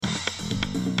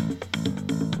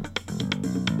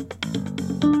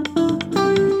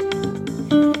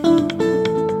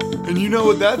know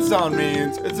what that sound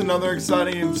means. It's another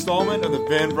exciting installment of the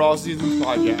Fan for All Seasons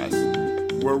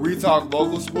podcast, where we talk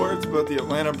local sports, both the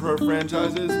Atlanta Pro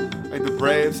franchises, like the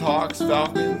Braves, Hawks,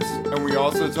 Falcons, and we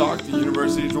also talk the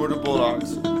University of Georgia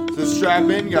Bulldogs. So strap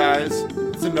in, guys.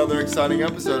 It's another exciting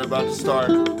episode about to start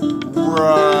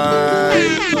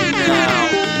right now.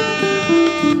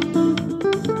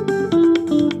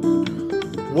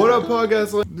 What up,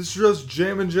 podcast? This is just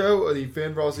Jam and Joe of the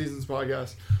Fan for All Seasons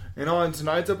podcast. And on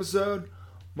tonight's episode,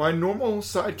 my normal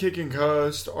sidekick and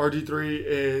co-host, RG3,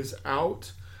 is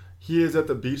out. He is at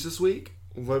the beach this week,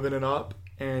 living it up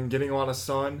and getting a lot of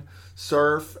sun,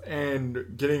 surf,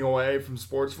 and getting away from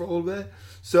sports for a little bit.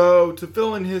 So to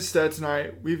fill in his stead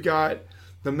tonight, we've got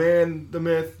the man, the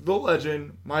myth, the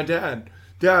legend, my dad.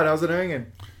 Dad, how's it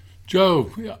hanging?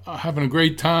 Joe, having a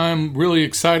great time. Really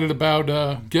excited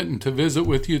about getting to visit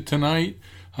with you tonight.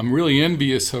 I'm really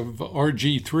envious of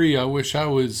RG3. I wish I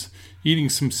was eating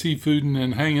some seafood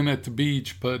and hanging at the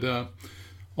beach, but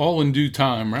all in due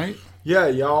time, right? Yeah,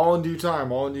 all in due time,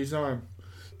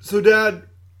 So, Dad,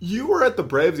 you were at the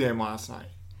Braves game last night.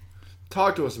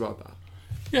 Talk to us about that.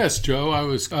 Yes, Joe. I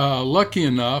was lucky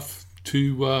enough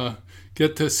to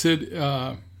get to sit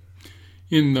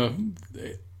in the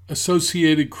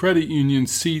Associated Credit Union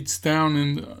seats down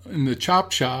in the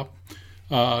chop shop.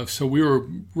 So we were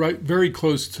very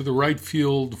close to the right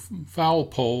field foul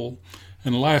pole.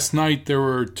 And last night there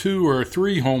were 2 or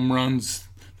 3 home runs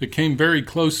that came very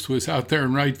close to us out there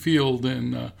in right field.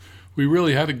 And we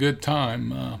really had a good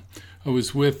time. I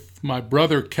was with my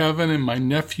brother Kevin and my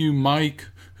nephew Mike,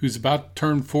 who's about to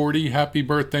turn 40. Happy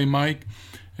birthday, Mike.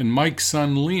 And Mike's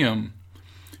son Liam.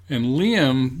 And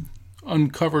Liam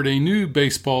uncovered a new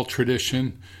baseball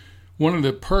tradition. One of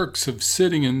the perks of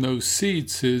sitting in those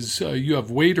seats is you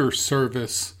have waiter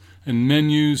service and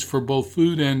menus for both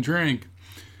food and drink.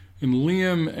 And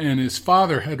Liam and his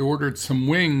father had ordered some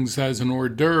wings as an hors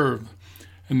d'oeuvre,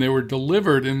 and they were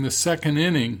delivered in the second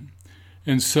inning.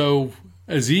 And so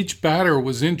as each batter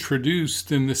was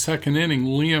introduced in the second inning,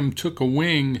 Liam took a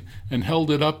wing and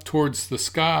held it up towards the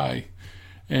sky.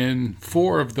 And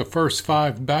 4 of the first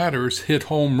 5 batters hit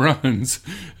home runs.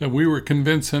 And we were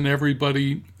convincing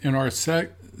everybody in our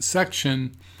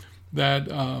section that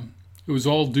it was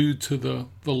all due to the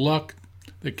luck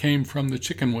that came from the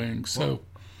chicken wings. So,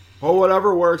 well,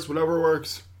 whatever works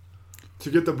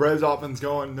to get the Braves offense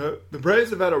going. The Braves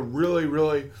have had a really,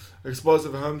 really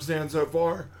explosive homestand so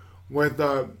far with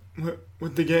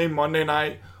the game Monday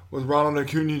night with Ronald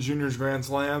Acuna Jr.'s grand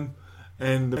slam.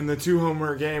 And the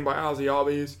 2-homer game by Ozzie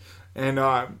Albies. And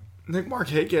Nick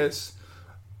Markakis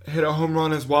hit a home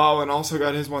run as well and also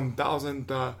got his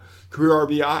 1,000th career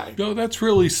RBI. No, that's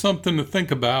really something to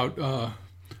think about. Of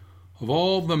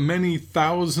all the many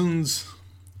thousands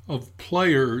of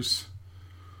players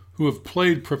who have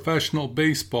played professional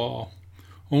baseball,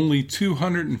 only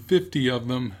 250 of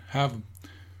them have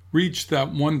reached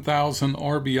that 1,000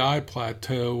 RBI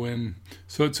plateau, and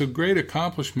so it's a great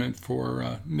accomplishment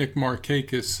for Nick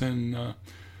Markakis, and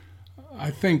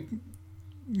I think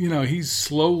he's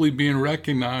slowly being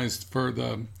recognized for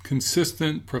the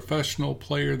consistent professional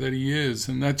player that he is,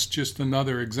 and that's just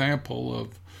another example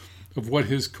of what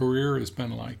his career has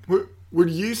been like.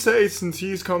 Would you say, since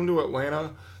he's come to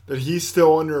Atlanta, that he's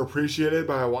still underappreciated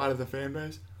by a lot of the fan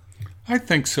base? I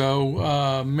think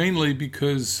so, mainly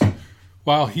because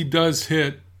while he does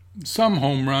hit some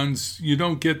home runs, you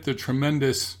don't get the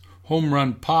tremendous home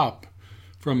run pop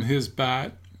from his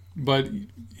bat, but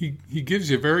he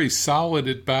gives you very solid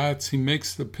at bats. He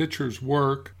makes the pitchers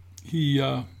work. He's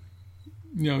an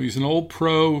old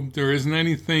pro. There isn't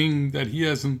anything that he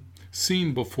hasn't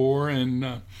seen before,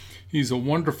 and he's a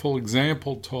wonderful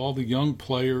example to all the young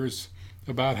players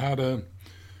about how to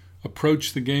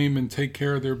approach the game and take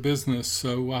care of their business.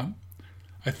 So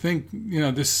I think,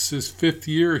 this is his 5th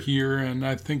year here, and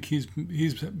I think he's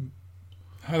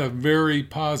had a very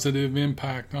positive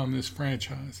impact on this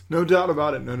franchise. No doubt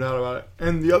about it.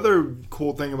 And the other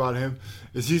cool thing about him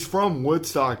is he's from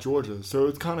Woodstock, Georgia, so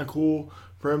it's kind of cool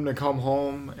for him to come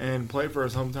home and play for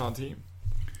his hometown team.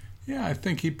 Yeah, I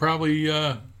think he probably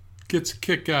gets a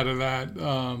kick out of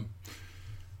that.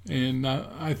 And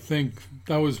I think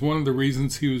that was one of the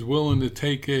reasons he was willing to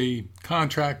take a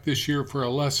contract this year for a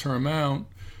lesser amount.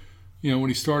 When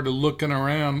he started looking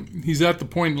around, he's at the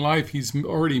point in life he's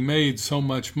already made so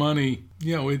much money.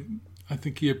 I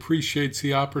think he appreciates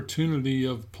the opportunity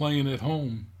of playing at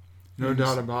home. No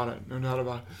doubt about it.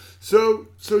 So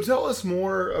tell us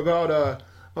more about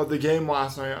the game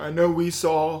last night. I know we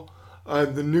saw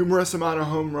the numerous amount of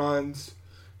home runs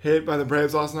hit by the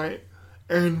Braves last night.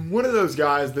 And one of those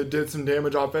guys that did some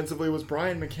damage offensively was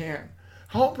Brian McCann.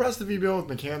 How impressed have you been with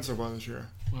McCann so far this year?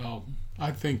 Well,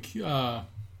 I think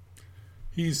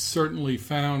he's certainly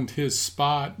found his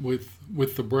spot with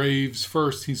the Braves.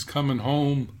 First, he's coming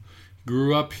home.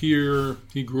 Grew up here.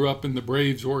 He grew up in the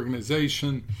Braves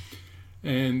organization.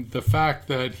 And the fact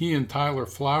that he and Tyler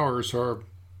Flowers are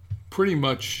pretty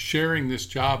much sharing this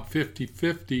job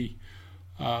 50-50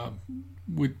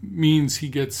 means he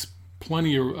gets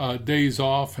plenty of days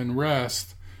off and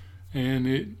rest.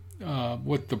 And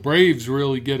what the Braves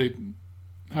really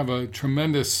have a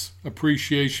tremendous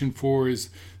appreciation for is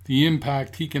the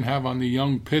impact he can have on the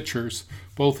young pitchers,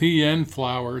 both he and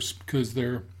Flowers, because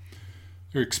they're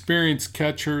experienced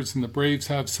catchers, and the Braves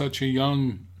have such a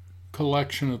young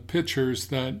collection of pitchers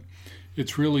that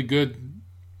it's really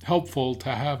helpful to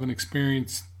have an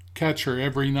experienced catcher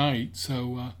every night.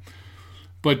 So,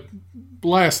 but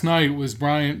last night was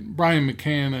Brian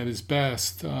McCann at his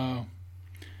best.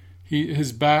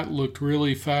 His bat looked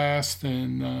really fast,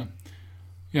 and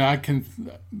I can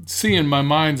see in my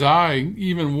mind's eye,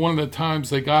 even one of the times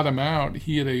they got him out,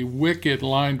 he had a wicked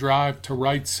line drive to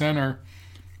right center,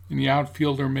 and the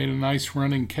outfielder made a nice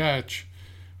running catch.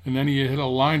 And then he hit a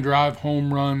line drive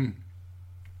home run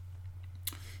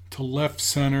to left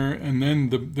center. And then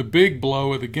the big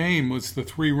blow of the game was the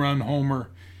 3-run homer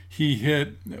he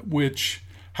hit, which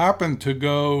happened to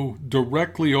go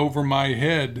directly over my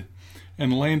head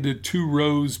and landed 2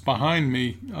 rows behind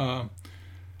me.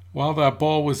 While that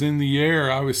ball was in the air,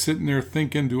 I was sitting there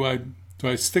thinking, do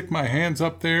I stick my hands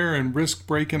up there and risk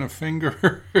breaking a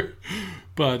finger?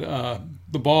 But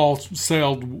the ball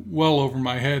sailed well over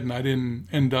my head, and I didn't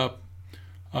end up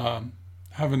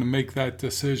having to make that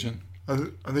decision.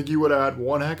 I think you would have had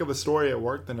one heck of a story at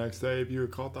work the next day if you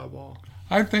had caught that ball.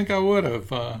 I think I would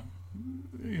have.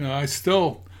 I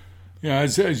still,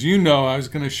 as you know, I was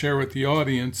going to share with the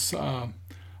audience, I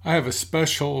have a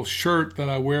special shirt that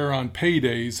I wear on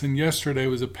paydays, and yesterday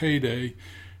was a payday,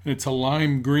 and it's a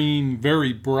lime green,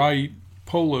 very bright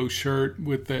polo shirt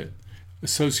with the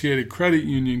Associated Credit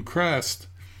Union crest,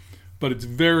 but it's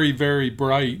very, very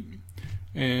bright.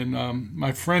 And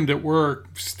my friend at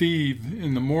work, Steve,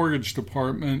 in the mortgage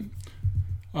department,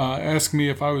 asked me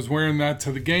if I was wearing that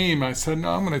to the game. I said,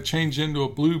 no, I'm going to change into a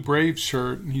blue Braves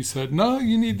shirt. And he said, no,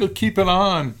 you need to keep it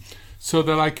on so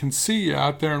that I can see you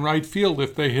out there in right field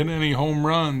if they hit any home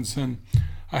runs. And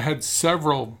I had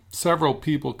several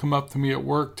people come up to me at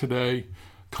work today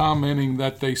commenting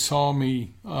that they saw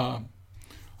me on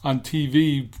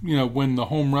TV, when the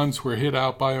home runs were hit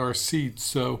out by our seats.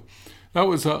 So that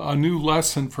was a new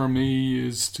lesson for me,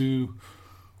 is to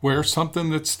wear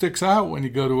something that sticks out when you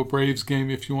go to a Braves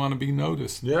game if you want to be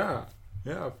noticed. Yeah,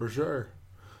 for sure.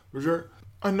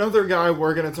 Another guy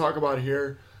we're going to talk about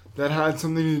here that had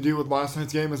something to do with last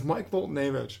night's game is Mike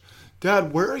Foltynewicz.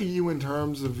 Dad, where are you in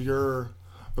terms of your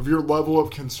level of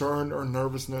concern or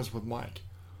nervousness with Mike?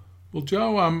 Well,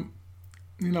 Joe,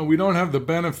 we don't have the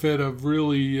benefit of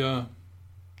really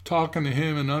talking to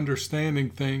him and understanding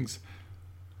things.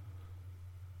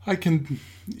 I can,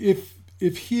 if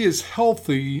he is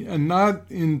healthy and not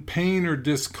in pain or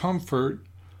discomfort,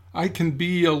 I can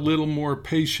be a little more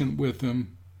patient with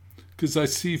him because I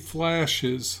see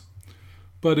flashes.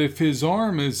 But if his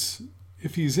arm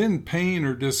if he's in pain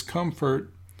or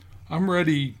discomfort, I'm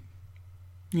ready,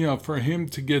 for him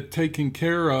to get taken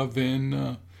care of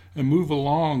and move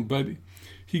along. But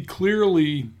he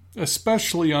clearly,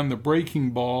 especially on the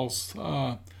breaking balls,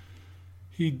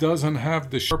 he doesn't have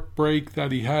the sharp break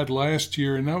that he had last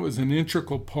year, and that was an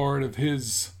integral part of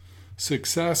his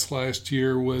success last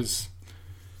year, was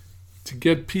to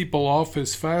get people off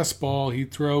his fastball.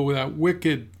 He'd throw that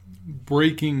wicked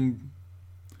breaking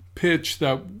pitch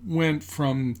that went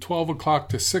from 12 o'clock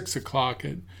to 6 o'clock.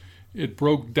 It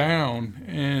broke down,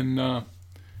 and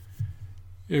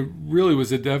it really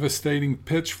was a devastating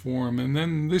pitch for him. And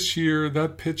then this year,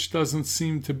 that pitch doesn't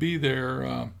seem to be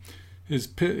there. His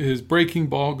breaking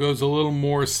ball goes a little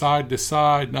more side to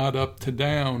side, not up to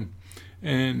down.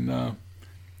 And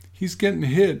he's getting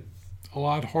hit a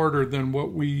lot harder than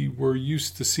what we were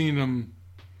used to seeing him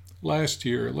last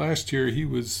year. Last year, he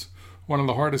was one of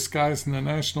the hardest guys in the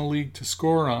National League to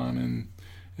score on.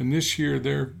 And this year,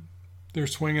 they're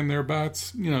swinging their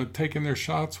bats, taking their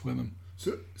shots with him.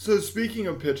 So speaking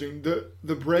of pitching,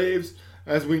 the Braves,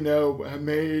 as we know, have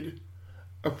made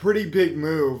a pretty big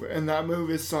move, and that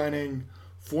move is signing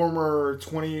former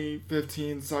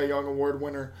 2015 Cy Young Award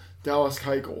winner Dallas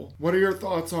Keuchel. What are your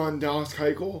thoughts on Dallas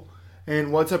Keuchel,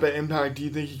 and what type of impact do you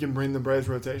think he can bring the Braves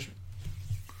rotation?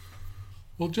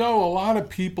 Well, Joe, a lot of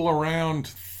people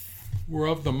around were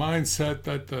of the mindset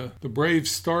that the Braves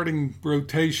starting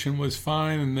rotation was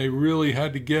fine and they really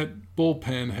had to get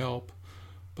bullpen help.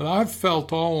 But I've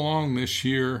felt all along this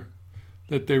year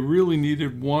that they really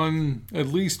needed at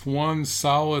least one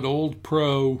solid old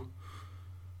pro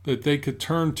that they could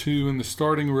turn to in the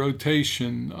starting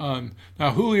rotation. Now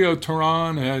Julio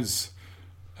Teheran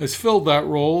has filled that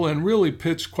role and really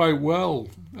pitched quite well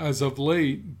as of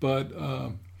late, but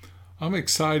I'm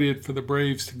excited for the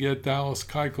Braves to get Dallas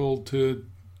Keuchel to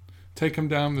take him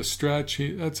down the stretch.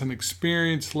 That's an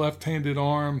experienced left-handed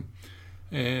arm,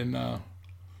 and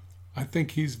I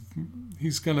think he's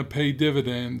going to pay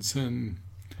dividends. And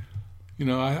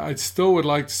I still would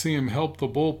like to see him help the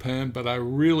bullpen, but I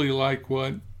really like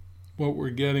what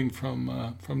we're getting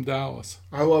from Dallas.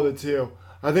 I love it too.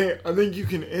 I think you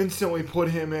can instantly put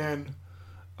him in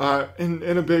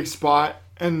a big spot,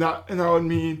 and that would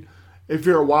mean if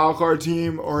you're a wild card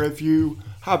team or if you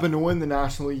happen to win the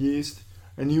National League East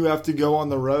and you have to go on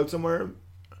the road somewhere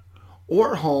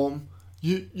or home,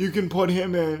 you can put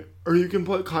him in, or you can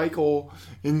put Keuchel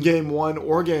in game 1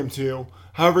 or game 2,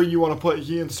 however you want to put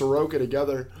he and Soroka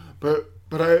together. But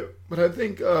I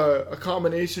think a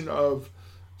combination of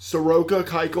Soroka,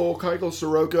 Keuchel,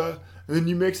 Soroka, and then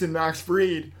you mix in Max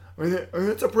Fried. I mean,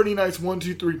 that's a pretty nice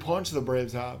 1-2-3 punch the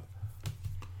Braves have.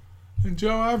 And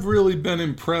Joe, I've really been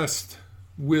impressed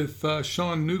with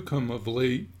Sean Newcomb of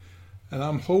late, and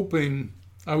I'm hoping,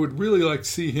 I would really like to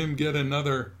see him get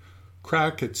another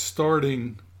crack at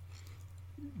starting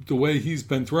the way he's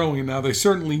been throwing. Now, they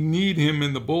certainly need him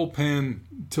in the bullpen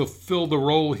to fill the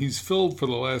role he's filled for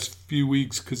the last few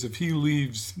weeks, because if he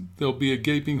leaves, there'll be a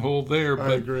gaping hole there.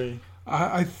 I agree.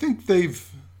 I think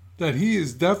that he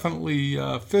has definitely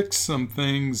fixed some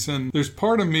things, and there's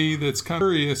part of me that's kind of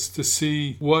curious to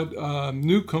see what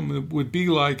Newcomb would be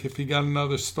like if he got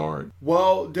another start.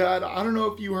 Well, Dad, I don't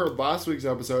know if you heard last week's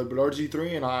episode, but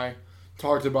RG3 and I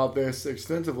talked about this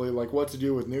extensively, like what to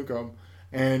do with Newcomb,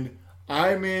 and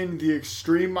I'm in the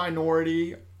extreme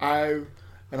minority. I've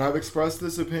expressed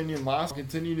this opinion last. I'll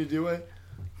continue to do it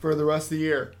for the rest of the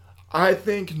year. I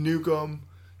think Newcomb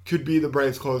could be the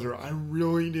Braves closer. I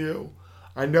really do.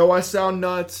 I know I sound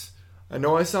nuts. I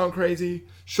know I sound crazy.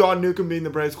 Sean Newcomb being the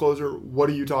Braves closer, what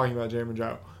are you talking about, Jamin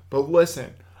Joe? But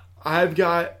listen, I've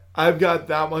got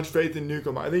that much faith in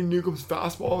Newcomb. I think Newcomb's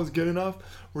fastball is good enough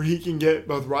where he can get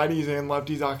both righties and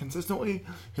lefties out consistently.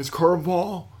 His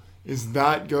curveball is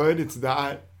that good. It's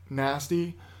that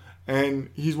nasty. And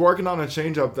he's working on a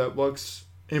changeup that looks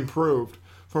improved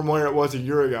from where it was a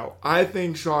year ago. I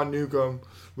think Sean Newcomb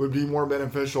would be more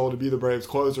beneficial to be the Braves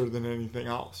closer than anything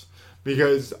else.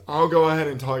 Because I'll go ahead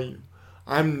and tell you,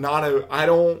 I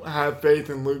don't have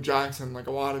faith in Luke Jackson like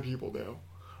a lot of people do.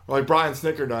 Or like Brian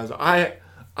Snicker does. I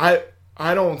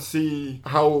don't see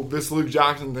how this Luke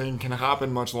Jackson thing can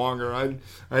happen much longer.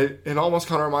 It almost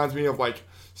kind of reminds me of like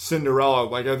Cinderella.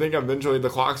 Like, I think eventually the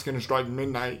clock's going to strike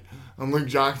midnight and Luke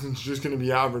Jackson's just going to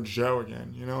be average Joe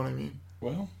again. You know what I mean?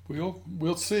 Well,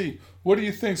 we'll see. What do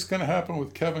you think's going to happen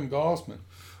with Kevin Gausman?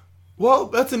 Well,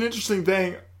 that's an interesting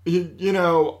thing. You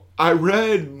know, I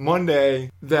read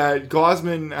Monday that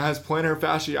Gausman has plantar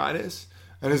fasciitis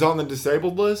and is on the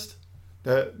disabled list.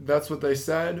 That's what they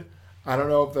said. I don't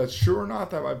know if that's true or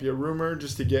not. That might be a rumor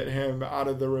just to get him out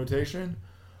of the rotation.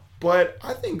 But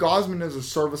I think Gausman is a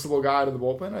serviceable guy to the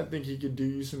bullpen. I think he could do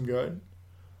you some good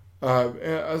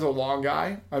as a long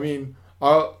guy. I mean,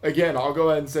 I'll go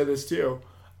ahead and say this too.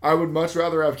 I would much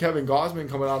rather have Kevin Gausman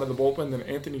coming out of the bullpen than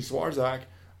Anthony Swarzak.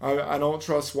 I don't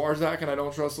trust Swarzak, and I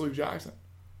don't trust Luke Jackson.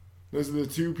 Those are the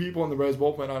two people in the Braves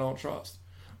bullpen I don't trust.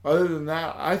 Other than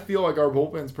that, I feel like our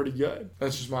bullpen's pretty good.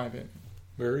 That's just my opinion.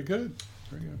 Very good.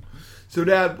 Very good. So,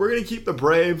 Dad, we're going to keep the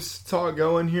Braves talk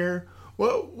going here.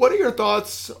 What are your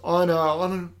thoughts on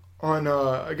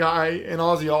a guy in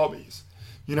Ozzie Albies?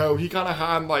 You know, he kind of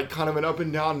had like kind of an up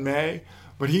and down May,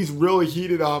 but he's really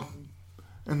heated up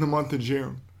in the month of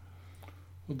June.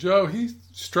 Well, Joe, he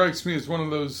strikes me as one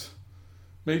of those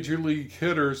major league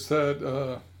hitters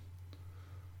that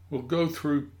will go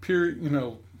through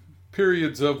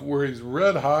periods of where he's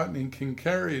red hot and he can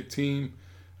carry a team,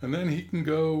 and then he can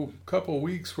go a couple of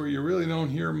weeks where you really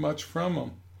don't hear much from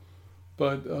him.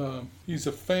 But he's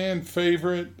a fan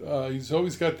favorite. He's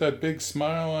always got that big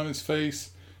smile on his face.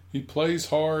 He plays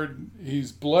hard.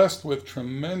 He's blessed with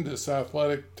tremendous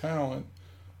athletic talent,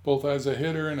 both as a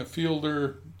hitter and a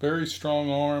fielder. Very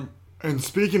strong arm. And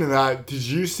speaking of that, did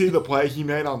you see the play he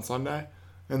made on Sunday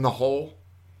in the hole?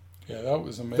 Yeah, that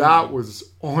was amazing. That was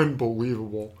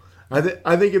unbelievable. I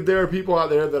think if there are people out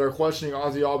there that are questioning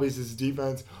Ozzie Albies'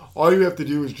 defense, all you have to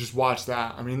do is just watch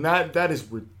that. I mean, that is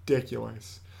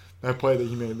ridiculous, that play that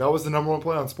he made. That was the number one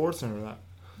play on SportsCenter that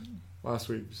last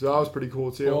week. So that was pretty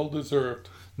cool, too. Well deserved.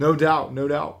 No doubt, no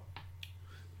doubt.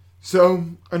 So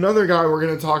another guy we're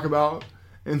going to talk about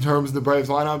in terms of the Braves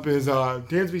lineup is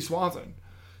Dansby Swanson.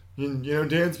 You know,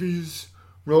 Dansby's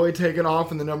really taken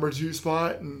off in the number 2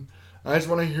 spot, and I just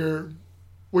want to hear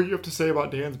what you have to say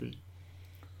about Dansby.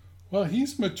 Well,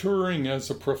 he's maturing as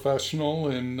a professional,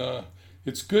 and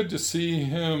it's good to see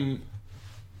him,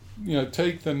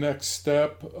 take the next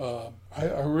step.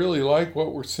 I really like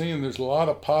what we're seeing. There's a lot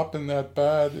of pop in that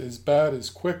bat. His bat is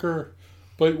quicker,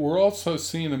 but we're also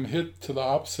seeing him hit to the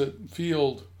opposite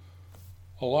field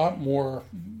a lot more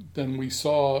than we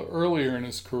saw earlier in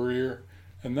his career,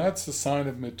 and that's a sign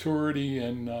of maturity,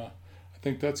 and I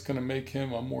think that's going to make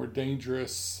him a more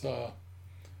dangerous,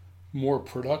 more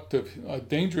productive, a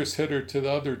dangerous hitter to the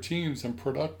other teams and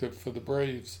productive for the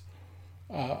Braves.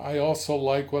 I also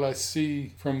like what I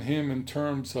see from him in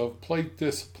terms of plate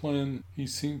discipline. He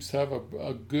seems to have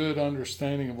a good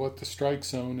understanding of what the strike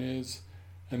zone is,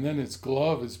 and then his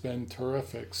glove has been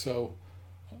terrific. So,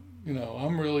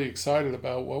 I'm really excited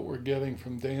about what we're getting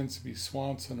from Dansby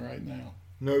Swanson right now.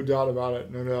 No doubt about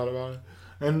it. No doubt about it.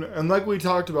 And like we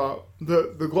talked about,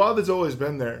 the glove has always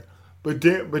been there. But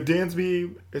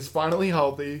Dansby is finally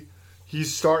healthy.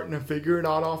 He's starting to figure it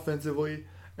out offensively.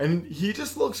 And he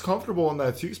just looks comfortable in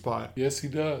that 2 spot. Yes, he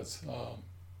does.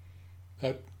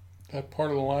 That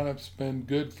part of the lineup's been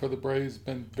good for the Braves,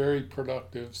 been very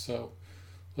productive. So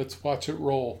let's watch it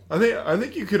roll. I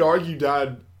think you could argue,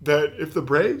 Dad, that if the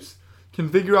Braves can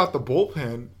figure out the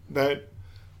bullpen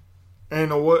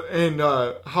and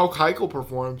how Keuchel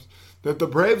performs, that the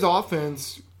Braves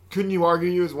offense, couldn't you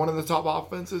argue, is one of the top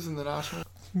offenses in the National?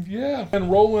 Yeah,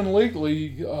 and rolling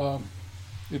lately,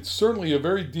 it's certainly a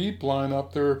very deep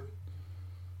lineup. There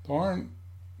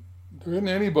isn't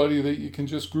anybody that you can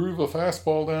just groove a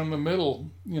fastball down the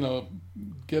middle,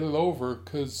 get it over,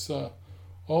 because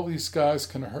all these guys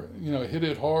can hit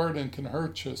it hard and can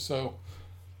hurt you. So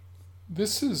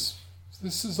this is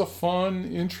a fun,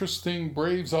 interesting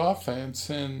Braves offense,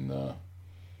 and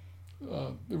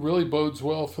it really bodes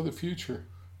well for the future.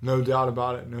 No doubt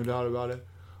about it. No doubt about it.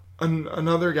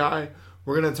 Another guy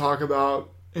we're going to talk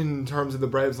about in terms of the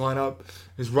Braves lineup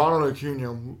is Ronald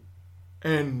Acuna.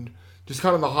 And just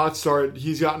kind of the hot start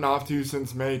he's gotten off to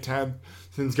since May 10th,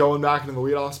 since going back into the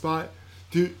leadoff spot.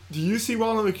 Do you see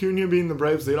Ronald Acuna being the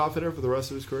Braves leadoff hitter for the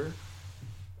rest of his career?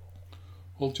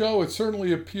 Well, Joe, it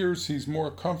certainly appears he's more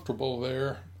comfortable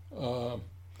there.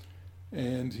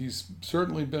 And he's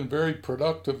certainly been very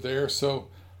productive there. So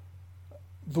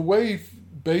the way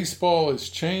baseball has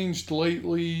changed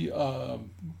lately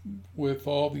with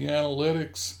all the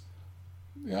analytics,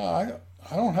 I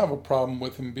don't have a problem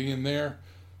with him being there.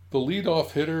 The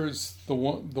leadoff hitter is the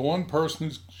one person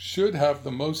who should have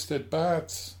the most at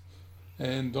bats,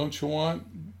 and don't you want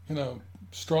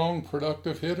strong,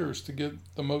 productive hitters to get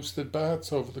the most at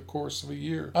bats over the course of a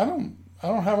year? I don't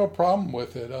have a problem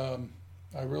with it.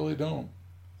 I really don't.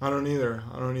 I don't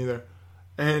either.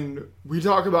 And we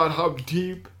talk about how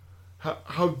deep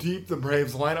the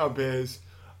Braves lineup is.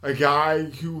 A guy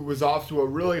who was off to a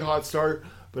really hot start,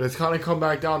 but has kind of come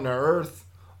back down to earth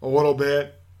a little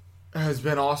bit, has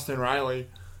been Austin Riley.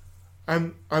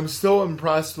 I'm still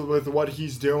impressed with what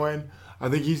he's doing. I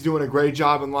think he's doing a great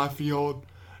job in left field,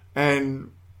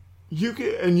 and you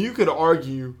could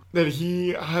argue that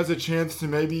he has a chance to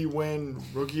maybe win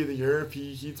Rookie of the Year if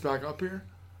he heats back up here.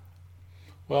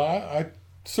 Well, I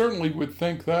certainly would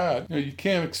think that. You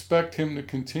can't expect him to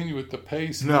continue at the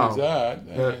pace he's at.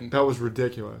 And, that was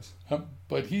ridiculous.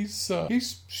 But he's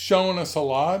shown us a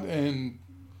lot, and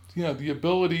the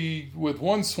ability with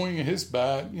one swing of his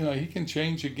bat, he can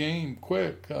change a game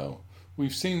quick.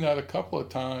 We've seen that a couple of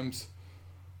times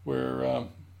where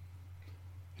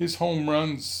his home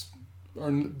runs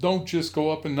don't just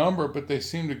go up in number, but they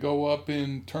seem to go up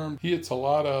in terms. He gets a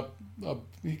lot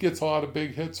of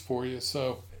big hits for you.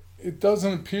 So it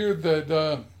doesn't appear that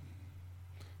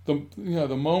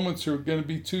the moments are going to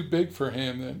be too big for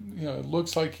him. That it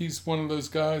looks like he's one of those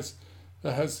guys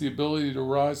that has the ability to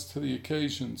rise to the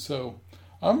occasion. So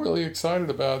I'm really excited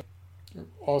about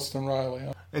Austin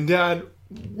Riley. And Dad,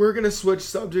 we're going to switch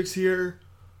subjects here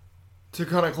to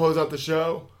kind of close out the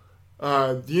show.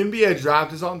 The NBA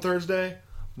draft is on Thursday.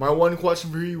 My one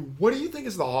question for you, what do you think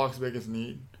is the Hawks' biggest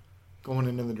need going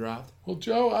into the draft? Well,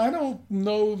 Joe, I don't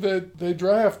know that they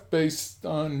draft based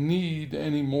on need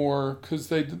anymore, because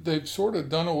they've sort of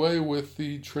done away with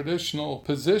the traditional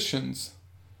positions.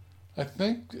 I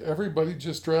think everybody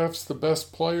just drafts the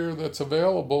best player that's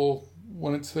available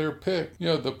when it's their pick.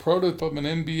 The prototype of an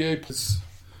NBA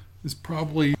is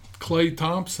probably Klay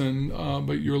Thompson,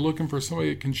 but you're looking for somebody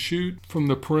that can shoot from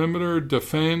the perimeter,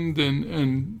 defend,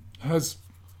 and has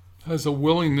a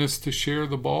willingness to share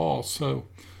the ball. So,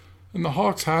 and the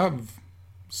Hawks have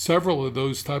several of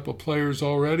those type of players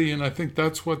already, and I think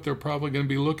that's what they're probably going to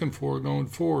be looking for going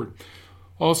forward.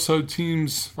 Also,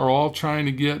 teams are all trying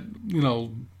to get,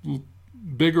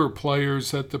 bigger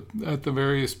players at the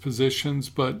various positions,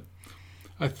 but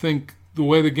I think the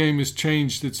way the game has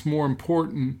changed, it's more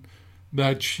important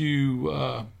that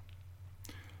you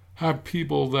have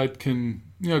people that can,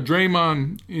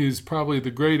 Draymond is probably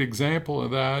the great example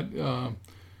of that.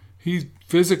 He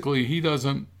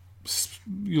doesn't,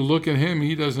 you look at him,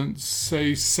 he doesn't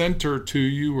say center to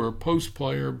you or post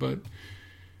player, but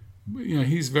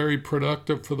he's very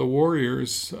productive for the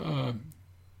Warriors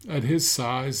at his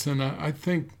size, and I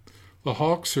think the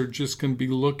Hawks are just going to be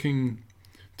looking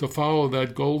to follow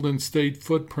that Golden State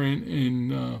footprint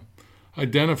and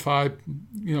identify,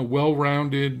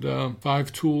 well-rounded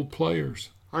five-tool players.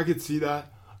 I could see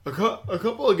that. A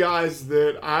couple of guys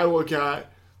that I look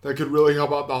at that could really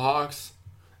help out the Hawks,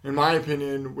 in my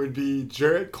opinion, would be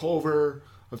Jarrett Culver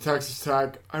of Texas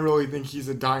Tech. I really think he's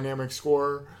a dynamic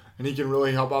scorer, and he can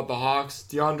really help out the Hawks.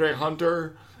 DeAndre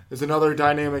Hunter is another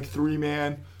dynamic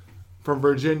three-man from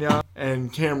Virginia,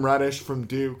 and Cam Reddish from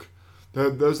Duke.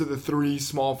 Those are the three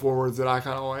small forwards that I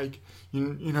kind of like.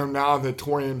 Now that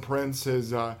Taurean Prince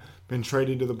has been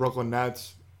traded to the Brooklyn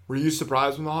Nets, were you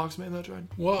surprised when the Hawks made that trade?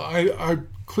 Well, I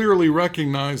clearly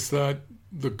recognize that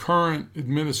the current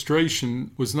administration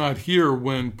was not here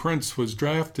when Prince was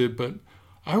drafted, but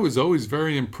I was always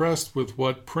very impressed with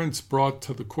what Prince brought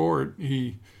to the court.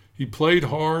 He played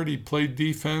hard, he played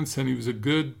defense, and he was a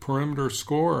good perimeter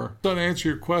scorer. So to answer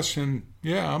your question,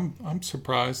 yeah, I'm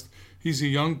surprised. He's a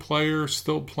young player,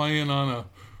 still playing on a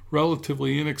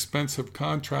relatively inexpensive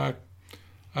contract.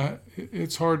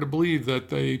 It's hard to believe that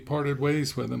they parted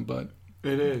ways with him, but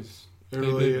it is. It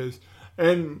really is.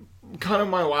 And kind of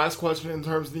my last question in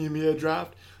terms of the NBA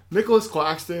draft, Nicholas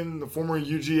Claxton, the former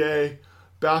UGA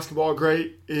basketball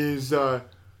great, is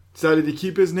decided to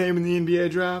keep his name in the NBA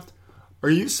draft. Are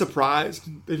you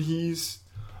surprised that he's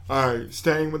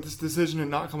staying with this decision and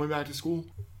not coming back to school?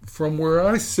 From where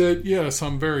I sit, yes,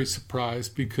 I'm very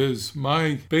surprised because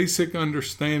my basic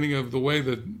understanding of the way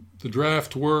that the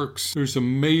draft works, there's a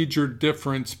major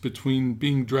difference between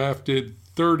being drafted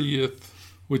 30th,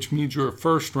 which means you're a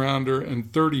first rounder,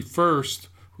 and 31st,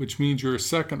 which means you're a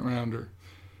second rounder.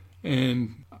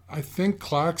 And I think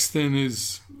Claxton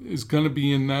is going to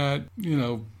be in that,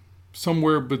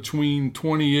 somewhere between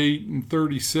 28 and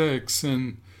 36.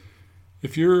 And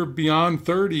if you're beyond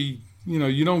 30,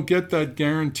 you don't get that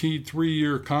guaranteed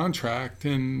 3-year contract.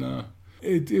 And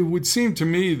it would seem to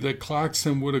me that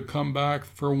Claxton would have come back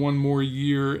for one more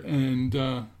year and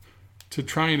to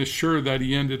try and assure that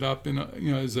he ended up in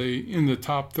the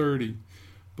top 30.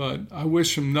 But I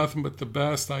wish him nothing but the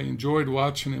best. I enjoyed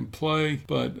watching him play,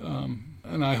 but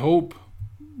and I hope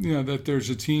that there's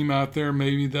a team out there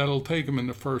maybe that'll take him in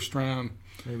the first round.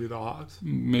 Maybe the Hawks.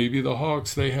 Maybe the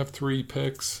Hawks. They have 3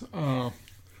 picks.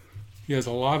 He has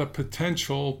a lot of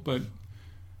potential, but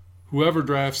whoever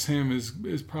drafts him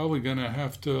is probably going to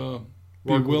have to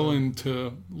be willing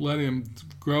to let him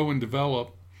grow and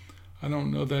develop. I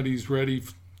don't know that he's ready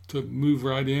to move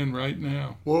right in right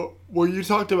now. Well, you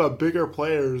talked about bigger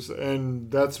players,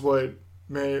 and that's what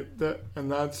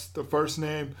that's the first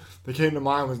name that came to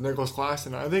mind was Nicholas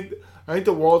Claxton. I think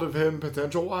the world of him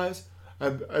potential wise.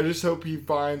 I just hope he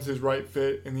finds his right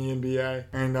fit in the NBA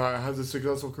and has a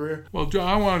successful career. Well,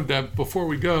 John, before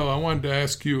we go, I wanted to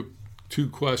ask you 2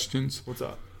 questions. What's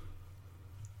up?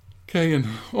 Okay, in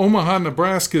Omaha,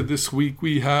 Nebraska this week,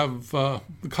 we have the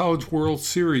College World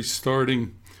Series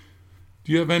starting.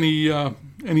 Do you have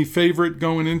any favorite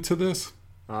going into this?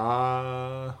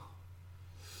 I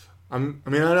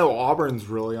know Auburn's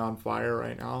really on fire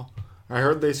right now. I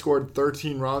heard they scored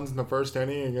 13 runs in the first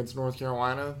inning against North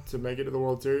Carolina to make it to the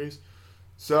World Series.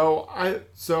 So I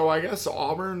guess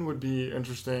Auburn would be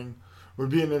interesting. Would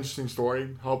be an interesting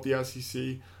story. Help the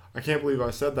SEC. I can't believe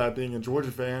I said that being a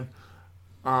Georgia fan.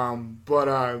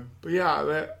 But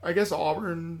yeah, I guess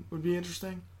Auburn would be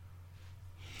interesting.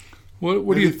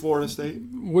 What do you Florida State?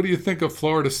 What do you think of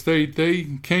Florida State?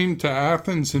 They came to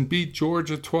Athens and beat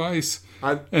Georgia twice,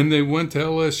 and they went to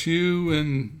LSU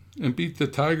and beat the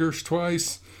Tigers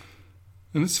twice.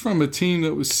 And it's from a team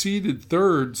that was seeded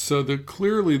 3rd, so that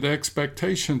clearly the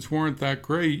expectations weren't that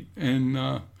great,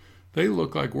 and they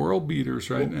look like world beaters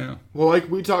now. Well,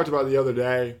 like we talked about the other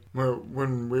day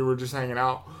when we were just hanging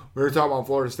out, we were talking about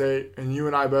Florida State, and you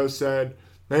and I both said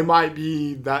they might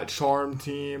be that charm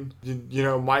team.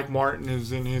 Mike Martin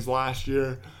is in his last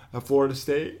year at Florida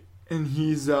State, and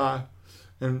he's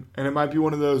and it might be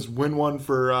one of those win one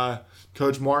for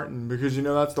Coach Martin, because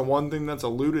that's the one thing that's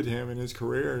eluded him in his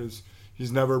career is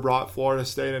he's never brought Florida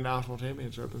State a national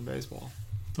championship in baseball.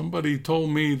 Somebody told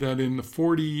me that in the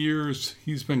 40 years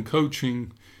he's been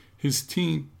coaching, his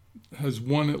team has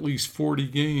won at least 40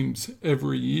 games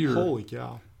every year. Holy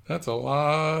cow. That's a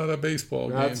lot of baseball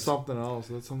games. That's something else.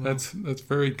 That's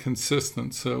very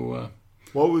consistent. So,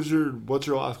 what's your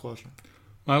last question?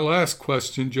 My last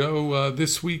question, Joe.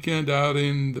 This weekend out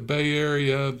in the Bay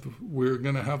Area, we're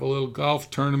going to have a little golf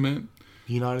tournament.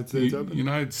 United States Open.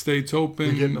 United States Open.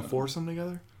 You're getting a foursome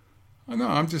together? No,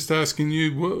 I'm just asking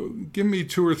you. Give me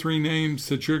 2 or 3 names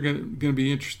that you're going to be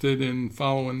interested in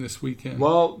following this weekend.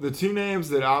 Well, the 2 names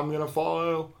that I'm going to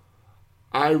follow,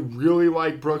 I really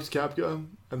like Brooks Koepka.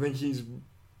 I think he's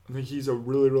a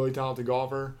really, really talented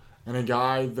golfer and a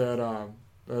guy that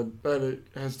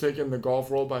has taken the golf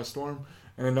world by storm.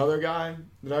 And another guy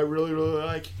that I really, really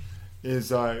like is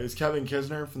Kevin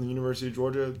Kisner from the University of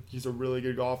Georgia. He's a really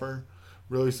good golfer,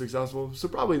 really successful. So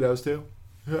probably those 2.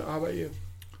 How about you?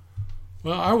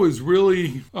 Well, I was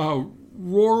really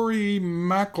Rory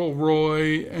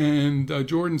McIlroy and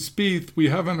Jordan Spieth. We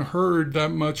haven't heard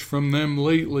that much from them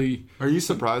lately. Are you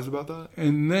surprised about that?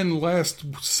 And then last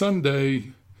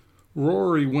Sunday,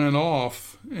 Rory went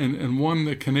off and won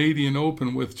the Canadian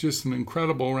Open with just an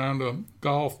incredible round of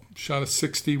golf, shot a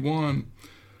 61.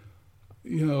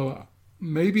 You know,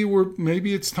 maybe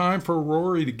it's time for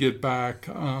Rory to get back.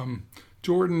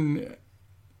 Jordan,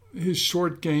 his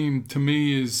short game to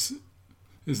me is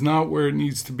not where it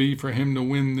needs to be for him to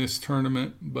win this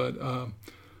tournament, but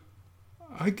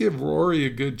I give Rory a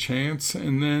good chance.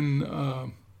 And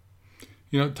then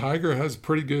Tiger has a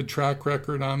pretty good track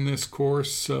record on this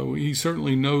course, so he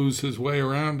certainly knows his way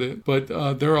around it. But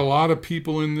there are a lot of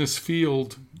people in this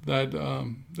field that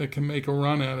can make a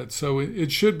run at it, so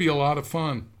it should be a lot of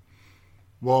fun.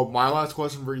 Well, my last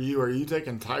question for you, are you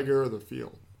taking Tiger or the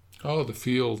field? Oh, the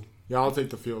field. Yeah, I'll take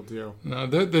the field too. Now,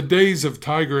 the days of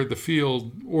Tiger at the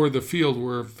field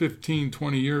were 15,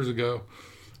 20 years ago.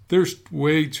 There's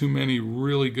way too many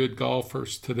really good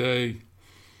golfers today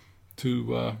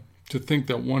to think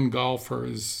that one golfer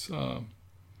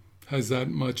has that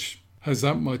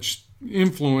much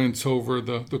influence over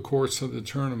the course of the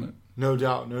tournament. No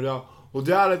doubt. Well,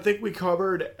 Dad, I think we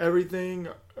covered everything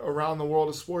around the world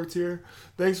of sports here.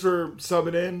 Thanks for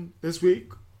subbing in this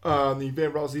week on the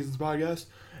Fan for All Seasons podcast.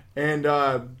 And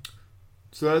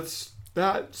so that's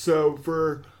that. So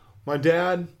for my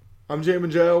dad, I'm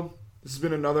Jamin Joe. This has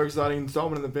been another exciting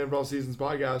installment of the Fan for All Seasons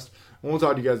podcast. And we'll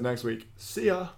talk to you guys next week. See ya.